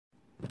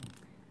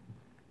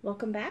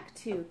Welcome back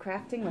to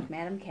Crafting with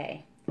Madam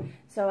K.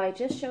 So I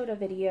just showed a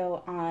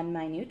video on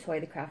my new toy,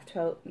 the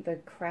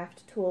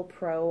Craftool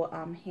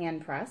Pro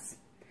hand press,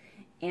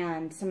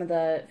 and some of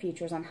the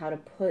features on how to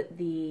put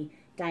the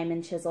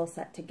Diamond Chisel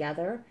set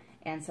together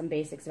and some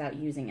basics about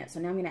using it. So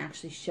now I'm going to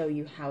actually show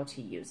you how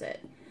to use it.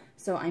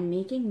 So I'm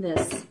making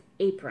this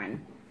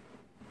apron.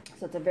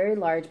 So it's a very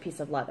large piece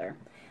of leather.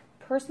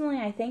 Personally,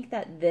 I think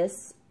that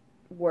this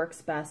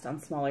works best on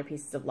smaller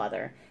pieces of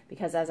leather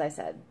because, as I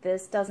said,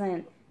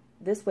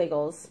 this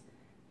wiggles,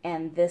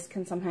 and this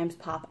can sometimes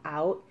pop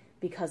out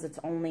because it's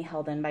only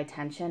held in by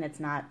tension. It's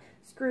not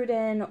screwed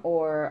in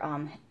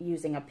or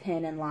using a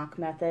pin and lock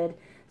method.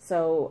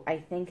 So I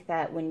think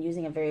that when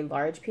using a very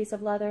large piece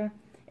of leather,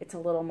 it's a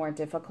little more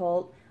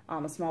difficult.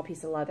 A small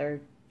piece of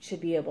leather should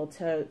be able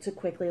to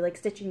quickly, like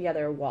stitching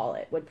together a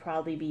wallet would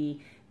probably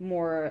be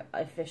more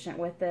efficient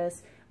with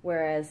this,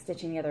 whereas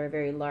stitching together a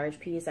very large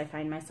piece, I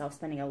find myself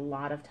spending a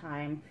lot of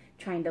time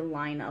trying to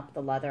line up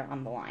the leather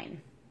on the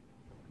line.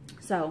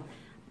 So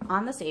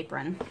on this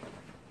apron,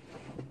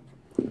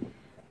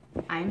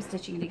 I'm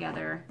stitching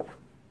together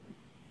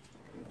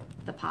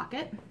the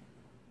pocket.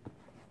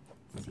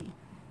 Let's see.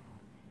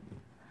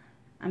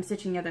 I'm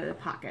stitching together the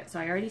pocket. So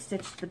I already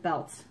stitched the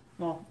belt.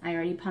 Well, I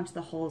already punched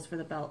the holes for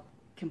the belt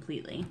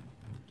completely.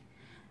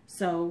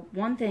 So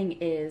one thing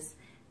is,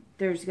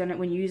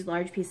 when you use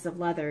large pieces of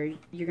leather,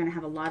 you're gonna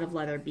have a lot of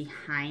leather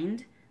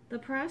behind the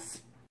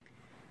press.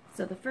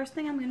 So the first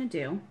thing I'm gonna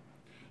do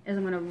is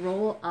I'm gonna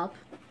roll up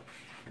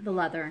the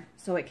leather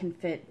so it can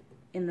fit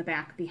in the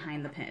back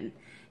behind the pin.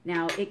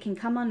 Now it can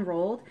come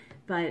unrolled,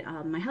 but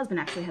my husband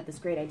actually had this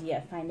great idea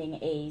of finding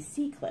a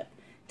C-clip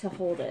to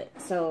hold it.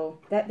 So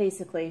that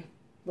basically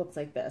looks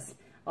like this,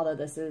 although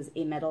this is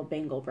a metal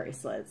bangle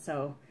bracelet.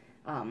 So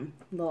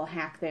little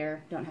hack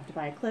there, don't have to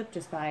buy a clip,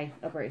 just buy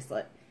a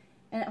bracelet.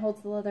 And it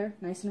holds the leather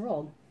nice and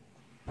rolled.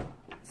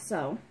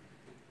 So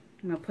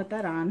I'm gonna put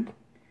that on.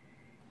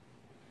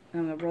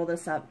 I'm gonna roll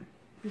this up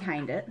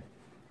behind it.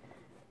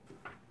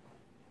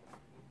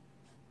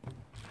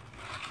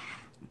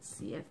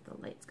 See if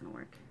the light's gonna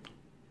work.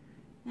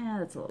 Yeah,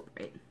 that's a little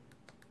bright.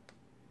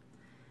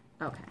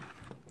 Okay.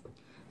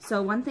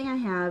 So one thing I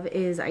have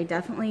is I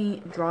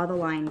definitely draw the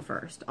line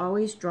first.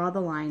 Always draw the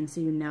line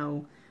so you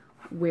know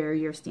where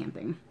you're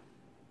stamping.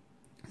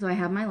 So I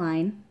have my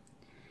line,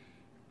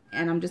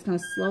 and I'm just gonna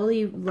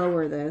slowly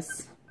lower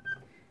this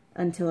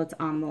until it's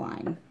on the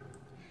line.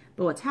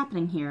 But what's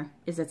happening here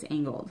is it's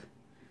angled.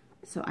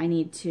 So I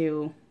need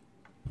to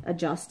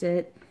adjust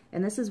it,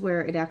 and this is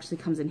where it actually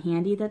comes in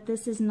handy that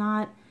this is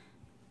not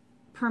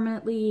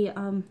permanently,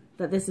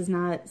 that this is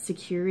not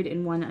secured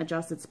in one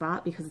adjusted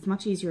spot, because it's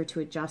much easier to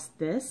adjust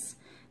this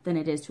than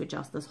it is to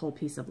adjust this whole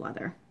piece of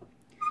leather.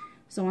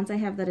 So once I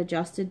have that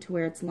adjusted to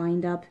where it's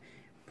lined up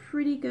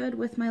pretty good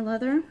with my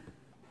leather,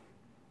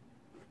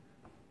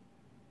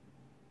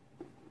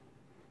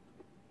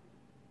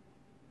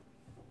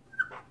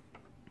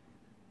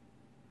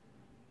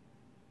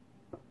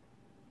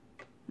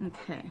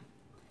 okay,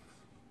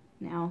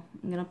 now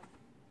I'm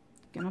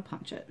gonna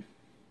punch it.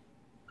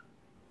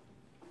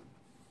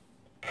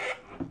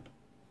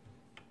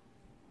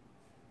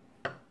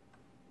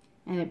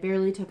 And it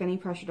barely took any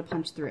pressure to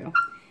punch through.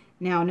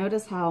 Now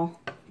notice how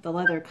the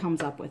leather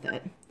comes up with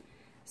it.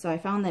 So I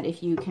found that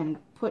if you can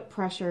put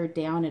pressure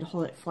down and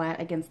hold it flat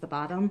against the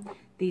bottom,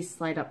 these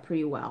slide up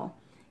pretty well.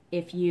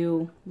 If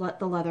you let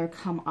the leather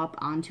come up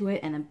onto it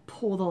and then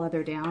pull the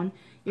leather down,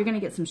 you're gonna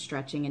get some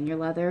stretching in your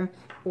leather,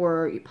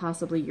 or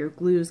possibly your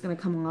glue is gonna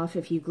come off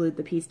if you glued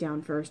the piece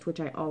down first,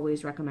 which I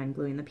always recommend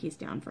gluing the piece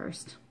down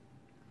first.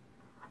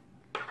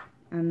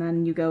 And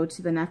then you go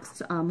to the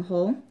next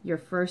hole. Your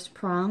first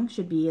prong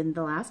should be in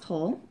the last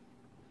hole.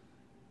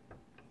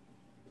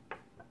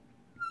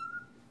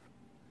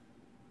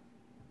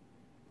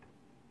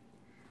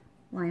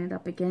 Line it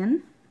up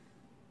again.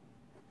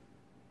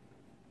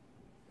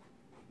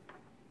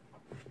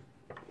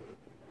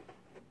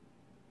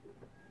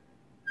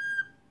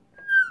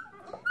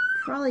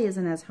 Probably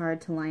isn't as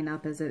hard to line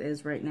up as it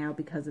is right now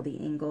because of the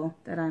angle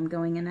that I'm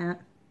going in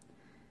at.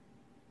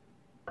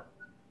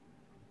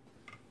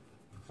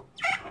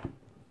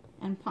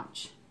 And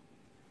punch.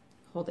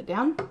 Hold it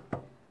down,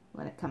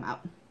 let it come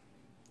out.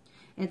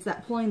 And it's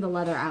that pulling the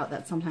leather out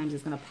that sometimes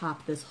is going to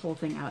pop this whole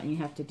thing out, and you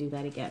have to do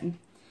that again.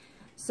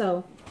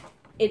 So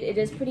it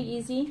is pretty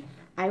easy.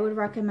 I would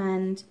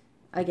recommend,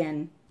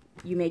 again,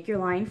 you make your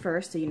line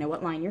first so you know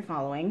what line you're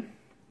following.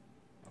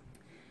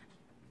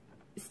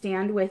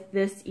 Stand with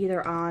this either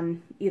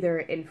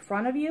in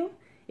front of you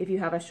if you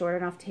have a short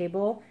enough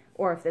table,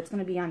 or if it's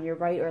going to be on your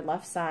right or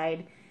left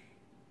side.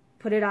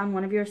 Put it on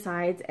one of your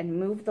sides and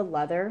move the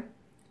leather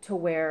to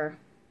where,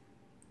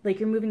 like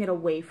you're moving it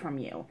away from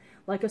you,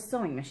 like a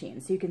sewing machine,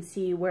 so you can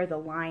see where the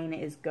line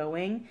is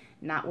going,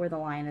 not where the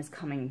line is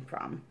coming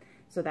from.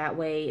 So that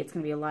way it's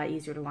going to be a lot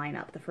easier to line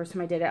up. The first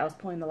time I did it, I was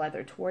pulling the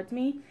leather towards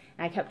me,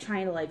 and I kept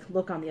trying to like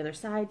look on the other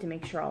side to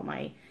make sure all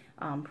my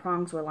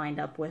prongs were lined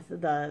up with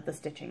the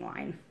stitching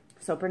line.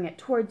 So bring it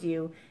towards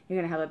you, you're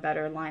going to have a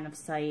better line of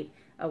sight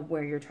of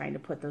where you're trying to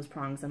put those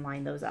prongs and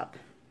line those up.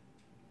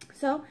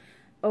 So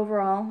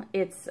overall,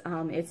 it's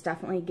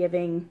definitely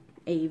giving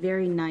a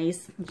very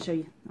nice,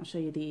 I'll show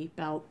you the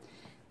belt.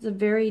 It's a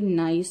very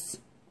nice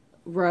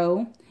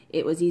row.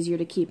 It was easier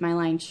to keep my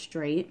lines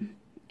straight,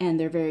 and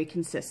they're very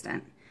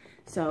consistent.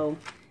 So,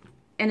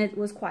 and it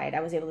was quiet.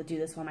 I was able to do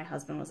this while my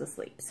husband was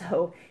asleep.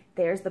 So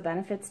there's the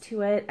benefits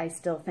to it. I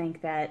still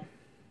think that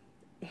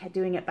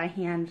doing it by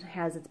hand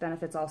has its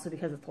benefits also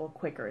because it's a little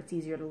quicker. It's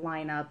easier to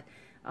line up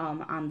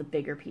on the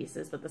bigger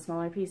pieces, but the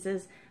smaller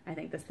pieces, I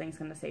think this thing's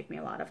going to save me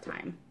a lot of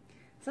time.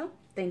 So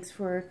thanks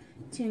for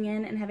tuning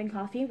in and having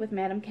coffee with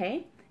Madam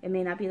K. It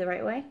may not be the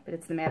right way, but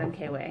it's the Madam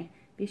K way.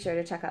 Be sure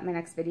to check out my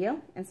next video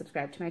and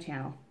subscribe to my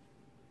channel.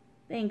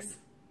 Thanks.